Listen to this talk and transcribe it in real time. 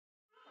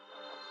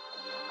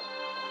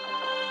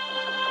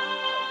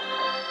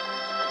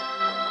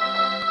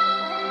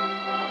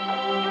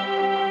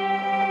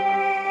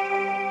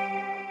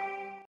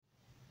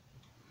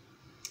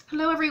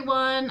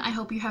everyone. I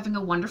hope you're having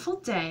a wonderful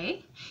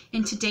day.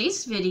 In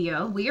today's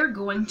video, we are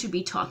going to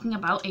be talking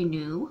about a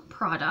new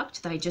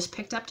product that I just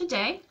picked up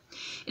today.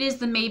 It is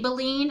the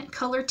Maybelline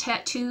Color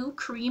Tattoo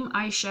Cream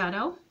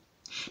Eyeshadow.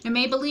 Now,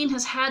 Maybelline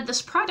has had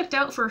this product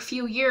out for a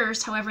few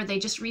years. However, they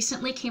just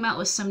recently came out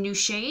with some new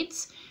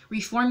shades,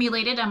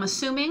 reformulated, I'm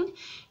assuming,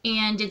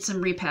 and did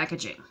some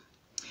repackaging.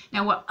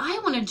 Now, what I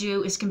want to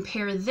do is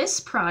compare this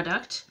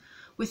product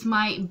with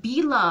my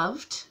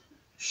beloved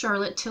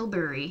Charlotte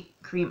Tilbury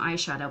cream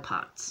eyeshadow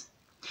pots.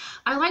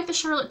 I like the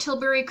Charlotte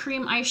Tilbury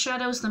cream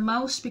eyeshadows the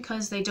most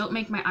because they don't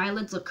make my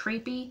eyelids look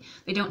crepey,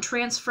 they don't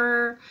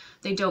transfer,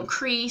 they don't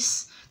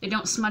crease, they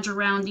don't smudge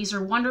around. These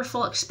are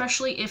wonderful,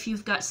 especially if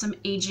you've got some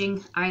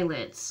aging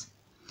eyelids.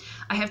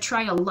 I have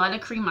tried a lot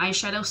of cream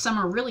eyeshadow. Some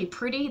are really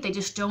pretty, they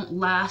just don't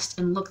last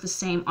and look the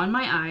same on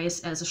my eyes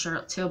as a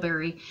Charlotte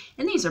Tilbury,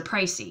 and these are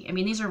pricey. I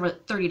mean, these are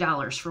about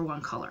 $30 for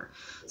one color,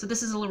 so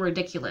this is a little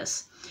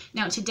ridiculous.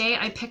 Now today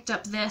I picked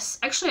up this.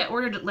 Actually, I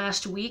ordered it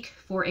last week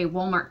for a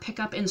Walmart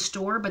pickup in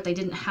store, but they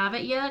didn't have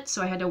it yet,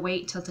 so I had to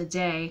wait till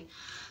today.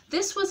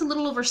 This was a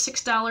little over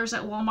 $6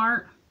 at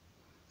Walmart,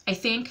 I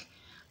think.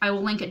 I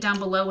will link it down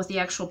below with the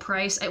actual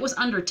price. It was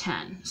under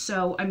 10,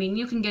 so I mean,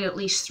 you can get at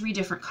least 3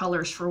 different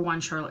colors for one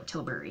Charlotte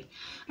Tilbury.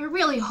 I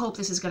really hope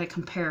this is going to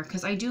compare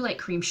because I do like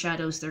cream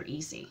shadows. They're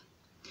easy.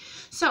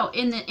 So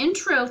in the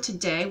intro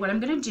today, what I'm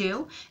going to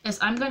do is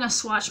I'm going to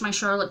swatch my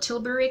Charlotte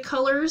Tilbury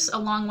colors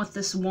along with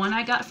this one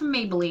I got from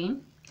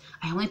Maybelline.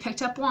 I only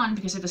picked up one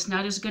because if it's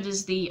not as good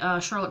as the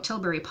Charlotte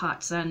Tilbury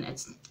pots, then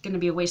it's going to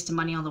be a waste of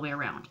money all the way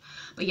around.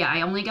 But yeah,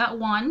 I only got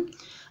one.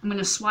 I'm going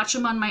to swatch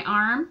them on my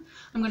arm.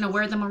 I'm going to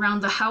wear them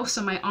around the house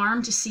on my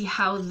arm to see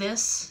how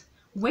this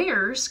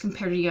wears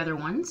compared to the other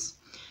ones.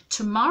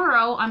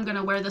 Tomorrow, I'm going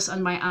to wear this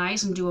on my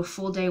eyes and do a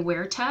full day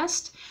wear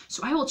test.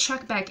 So I will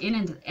check back in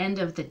at the end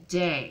of the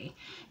day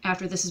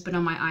after this has been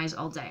on my eyes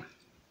all day.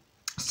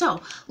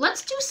 So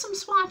let's do some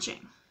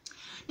swatching.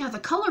 Now the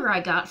color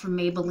I got from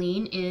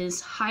Maybelline is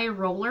High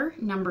Roller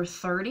number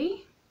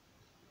 30.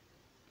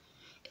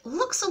 It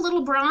looks a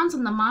little bronze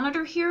on the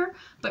monitor here,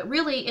 but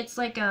really it's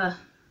like a,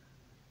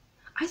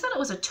 I thought it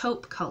was a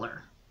taupe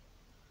color.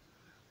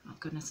 Oh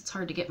goodness, it's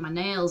hard to get my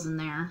nails in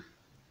there.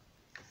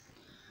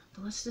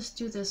 But let's just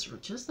do this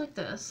just like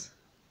this.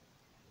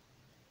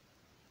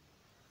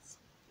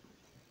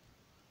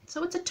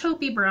 So it's a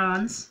taupey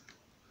bronze.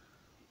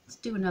 Let's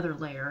do another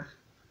layer.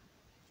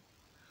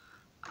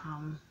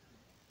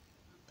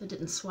 That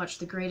didn't swatch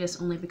the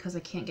greatest only because I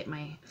can't get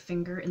my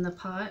finger in the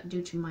pot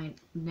due to my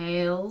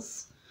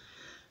nails.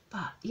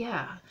 But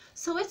yeah,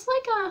 so it's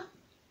like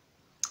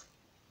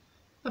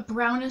a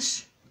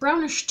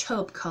brownish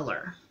taupe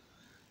color.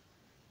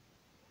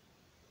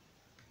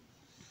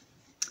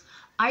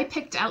 I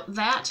picked out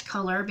that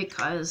color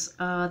because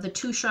the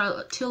 2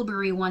 Charlotte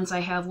Tilbury ones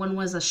I have, one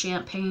was a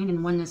champagne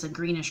and one is a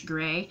greenish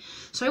gray.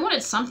 So I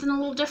wanted something a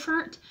little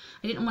different.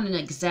 I didn't want an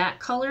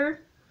exact color,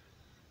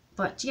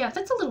 but yeah,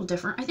 that's a little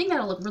different. I think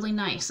that'll look really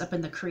nice up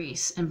in the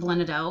crease and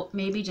blend it out,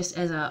 maybe just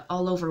as a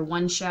all over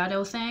one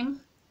shadow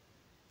thing.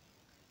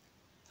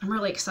 I'm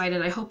really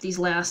excited. I hope these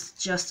last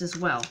just as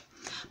well.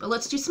 But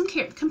let's do some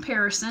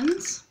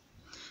comparisons.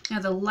 Now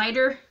the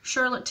lighter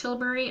Charlotte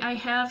Tilbury I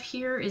have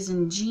here is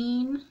in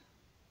Jean.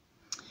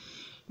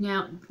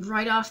 Now,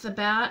 right off the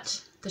bat,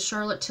 the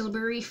Charlotte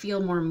Tilbury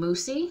feel more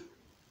moussey.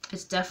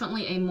 It's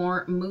definitely a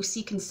more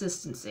moussey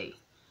consistency.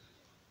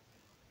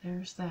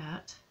 There's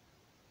that.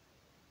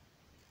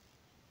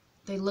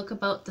 They look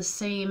about the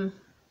same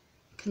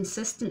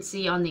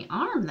consistency on the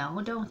arm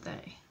though, don't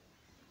they?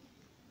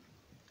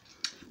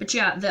 But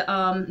yeah, the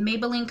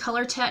Maybelline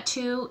Color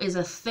Tattoo is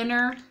a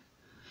thinner,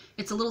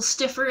 it's a little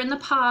stiffer in the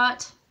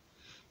pot,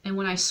 and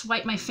when I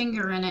swipe my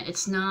finger in it,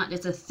 it's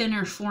a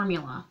thinner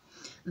formula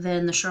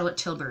than the Charlotte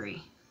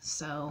Tilbury.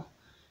 So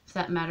if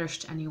that matters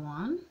to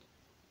anyone.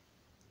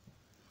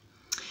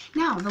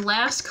 Now the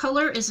last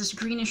color is this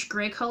greenish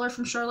gray color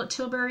from Charlotte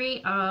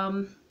Tilbury.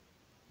 I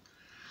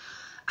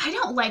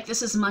don't like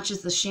this as much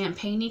as the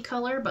champagne-y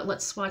color, but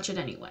let's swatch it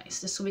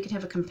anyways, just so we can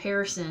have a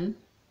comparison.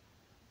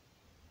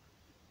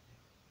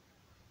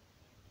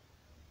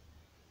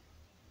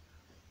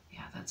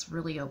 Yeah, that's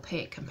really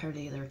opaque compared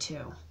to the other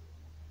two.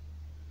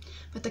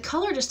 But the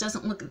color just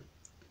doesn't look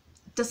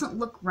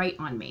right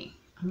on me.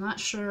 I'm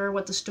not sure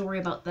what the story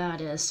about that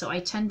is, so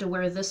I tend to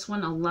wear this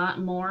one a lot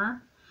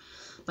more.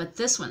 But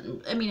this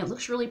one, I mean, it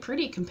looks really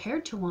pretty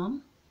compared to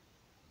them.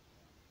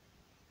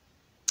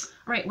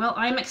 Alright, well,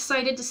 I'm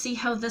excited to see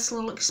how this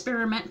little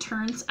experiment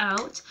turns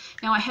out.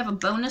 Now I have a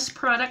bonus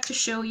product to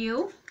show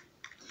you.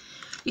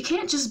 You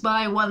can't just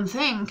buy one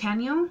thing, can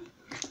you?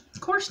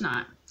 Of course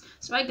not.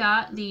 So I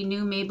got the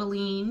new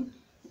Maybelline,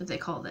 what do they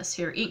call this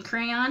here, ink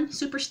crayon,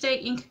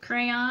 Superstay ink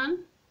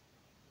crayon.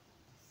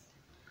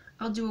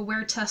 I'll do a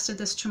wear test of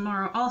this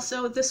tomorrow.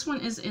 Also, this one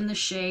is in the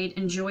shade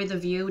Enjoy the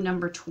View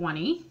number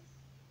 20.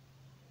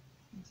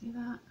 See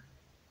that?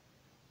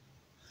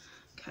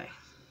 Okay.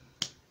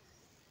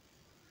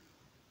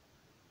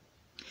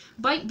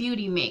 Bite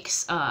Beauty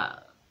makes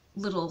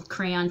little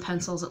crayon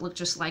pencils that look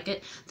just like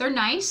it. They're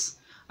nice.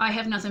 I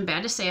have nothing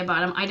bad to say about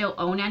them. I don't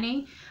own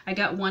any. I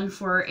got one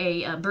for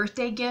a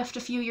birthday gift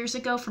a few years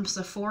ago from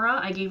Sephora.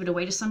 I gave it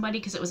away to somebody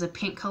because it was a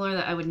pink color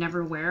that I would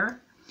never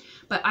wear.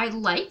 But I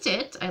liked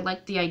it. I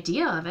liked the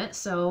idea of it.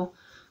 So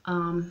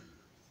I'm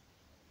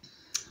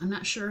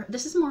not sure.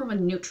 This is more of a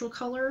neutral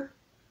color.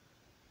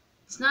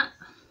 It's not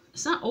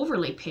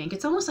overly pink.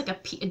 It's almost like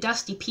a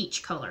dusty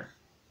peach color.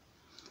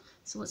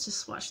 So let's just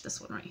swatch this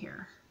one right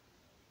here.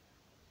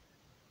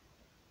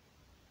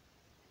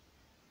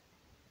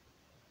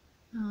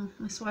 Oh,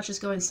 my swatch is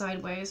going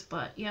sideways,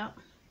 but yeah.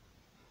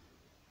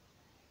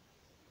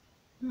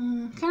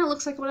 Kind of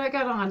looks like what I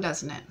got on,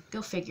 doesn't it?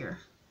 Go figure.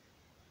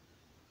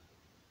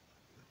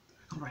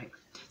 All right.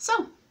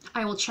 So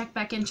I will check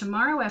back in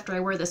tomorrow after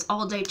I wear this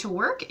all day to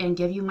work and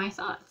give you my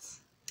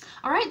thoughts.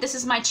 All right, this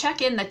is my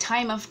check-in, the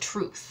time of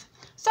truth.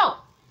 So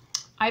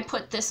I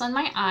put this on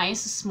my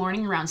eyes this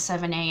morning around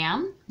 7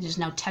 a.m. It is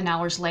now 10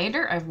 hours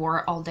later. I've wore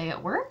it all day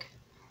at work.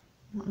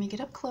 Let me get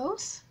up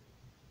close.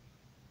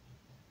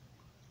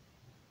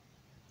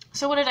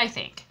 So what did I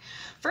think?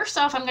 First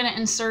off, I'm going to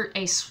insert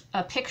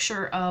a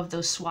picture of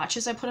those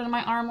swatches I put on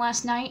my arm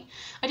last night.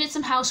 I did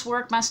some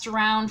housework, messed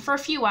around for a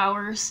few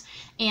hours,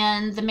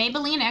 and the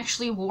Maybelline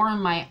actually wore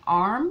on my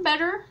arm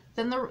better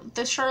than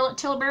the Charlotte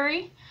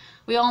Tilbury.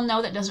 We all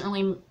know that doesn't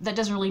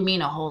really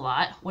mean a whole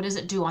lot. What does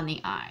it do on the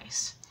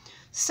eyes?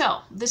 So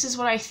this is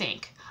what I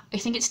think. I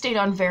think it stayed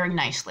on very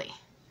nicely.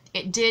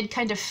 It did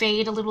kind of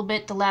fade a little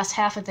bit the last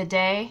half of the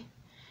day,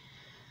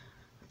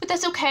 but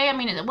that's okay. I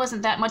mean, it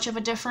wasn't that much of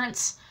a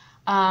difference.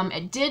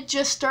 It did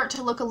just start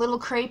to look a little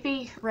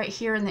crepey right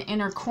here in the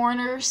inner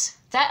corners.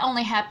 That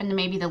only happened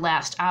maybe the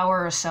last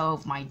hour or so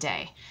of my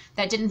day.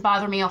 That didn't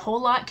bother me a whole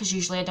lot because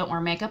usually I don't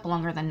wear makeup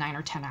longer than 9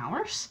 or 10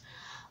 hours.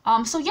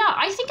 So yeah,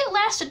 I think it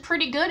lasted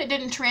pretty good. It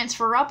didn't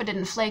transfer up. It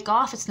didn't flake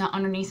off. It's not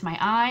underneath my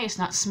eye. It's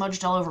not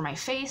smudged all over my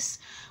face.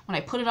 When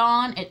I put it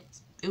on, it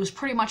was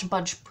pretty much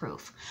budge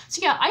proof.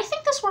 So yeah, I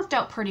think this worked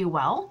out pretty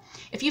well.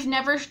 If you've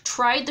never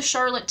tried the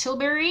Charlotte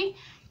Tilbury,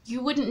 you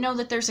wouldn't know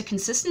that there's a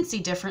consistency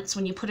difference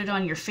when you put it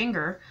on your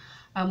finger.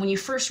 When you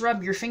first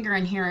rub your finger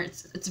in here,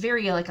 it's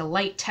very like a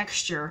light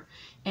texture,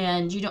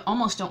 and you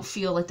almost don't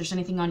feel like there's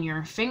anything on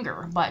your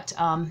finger, but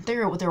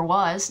there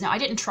was. Now, I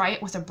didn't try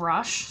it with a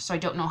brush, so I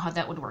don't know how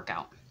that would work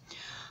out.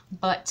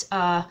 But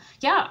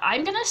yeah,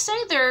 I'm gonna say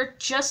they're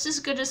just as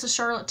good as the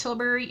Charlotte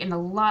Tilbury and a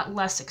lot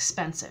less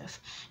expensive.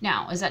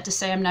 Now, is that to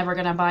say I'm never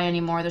gonna buy any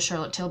more of the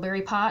Charlotte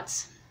Tilbury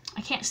pots? I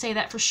can't say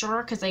that for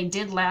sure because they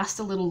did last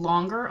a little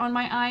longer on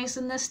my eyes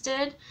than this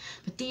did,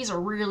 but these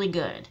are really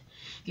good.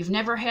 If you've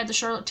never had the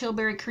Charlotte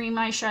Tilbury cream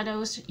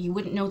eyeshadows, you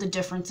wouldn't know the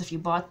difference if you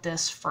bought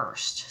this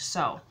first.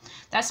 So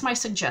that's my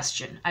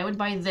suggestion. I would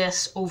buy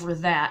this over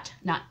that,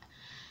 not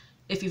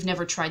if you've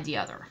never tried the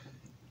other.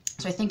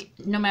 So I think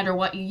no matter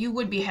what, you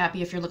would be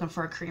happy if you're looking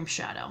for a cream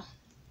shadow.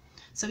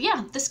 So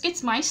yeah, this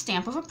gets my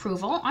stamp of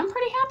approval. I'm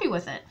pretty happy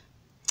with it.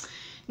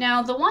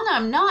 Now, the one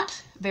I'm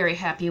not very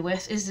happy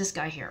with is this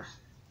guy here.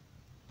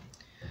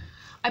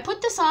 I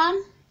put this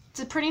on. It's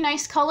a pretty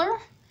nice color.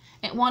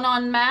 It went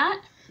on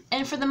matte,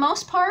 and for the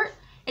most part,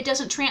 it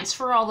doesn't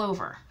transfer all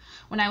over.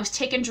 When I was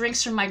taking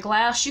drinks from my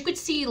glass, you could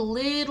see a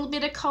little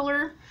bit of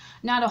color,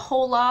 not a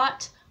whole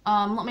lot.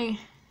 Yeah,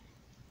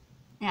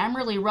 I'm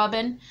really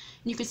rubbing, and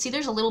you can see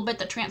there's a little bit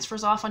that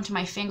transfers off onto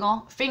my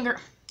finger,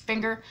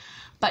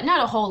 but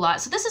not a whole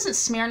lot. So this isn't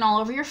smearing all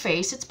over your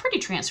face. It's pretty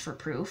transfer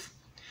proof.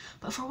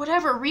 But for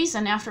whatever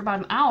reason, after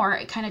about an hour,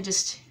 it kind of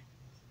just,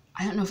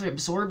 I don't know if it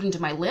absorbed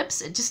into my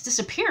lips. It just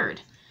disappeared.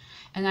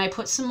 And then I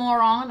put some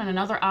more on in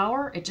another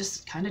hour. It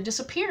just kind of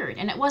disappeared.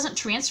 And it wasn't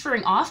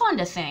transferring off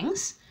onto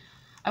things.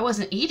 I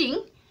wasn't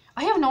eating.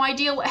 I have no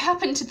idea what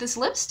happened to this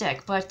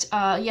lipstick. But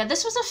yeah,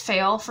 this was a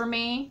fail for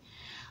me.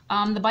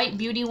 The Bite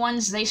Beauty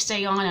ones, they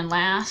stay on and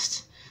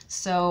last.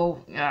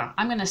 So yeah,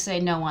 I'm going to say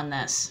no on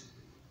this.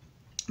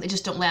 They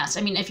just don't last.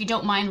 I mean, if you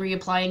don't mind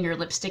reapplying your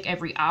lipstick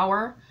every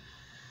hour.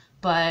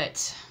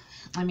 But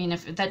I mean,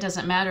 if that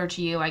doesn't matter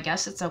to you, I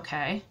guess it's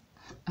okay.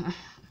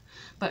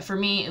 But for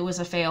me, it was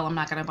a fail. I'm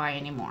not going to buy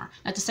any more.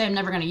 Not to say I'm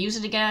never going to use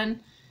it again.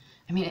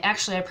 I mean,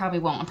 actually, I probably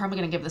won't. I'm probably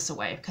going to give this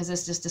away because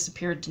this just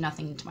disappeared to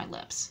nothing into my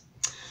lips.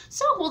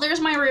 So, well, there's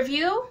my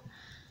review.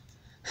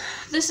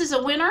 This is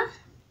a winner.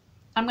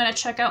 I'm going to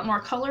check out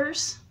more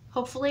colors,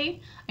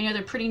 hopefully. I know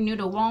they're pretty new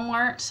to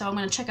Walmart, so I'm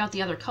going to check out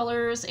the other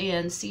colors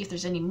and see if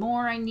there's any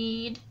more I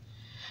need.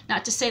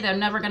 Not to say that I'm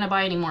never going to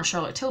buy any more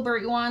Charlotte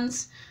Tilbury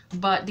ones,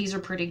 but these are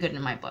pretty good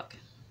in my book.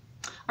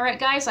 Alright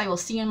guys, I will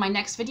see you in my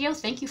next video.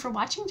 Thank you for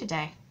watching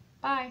today.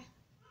 Bye.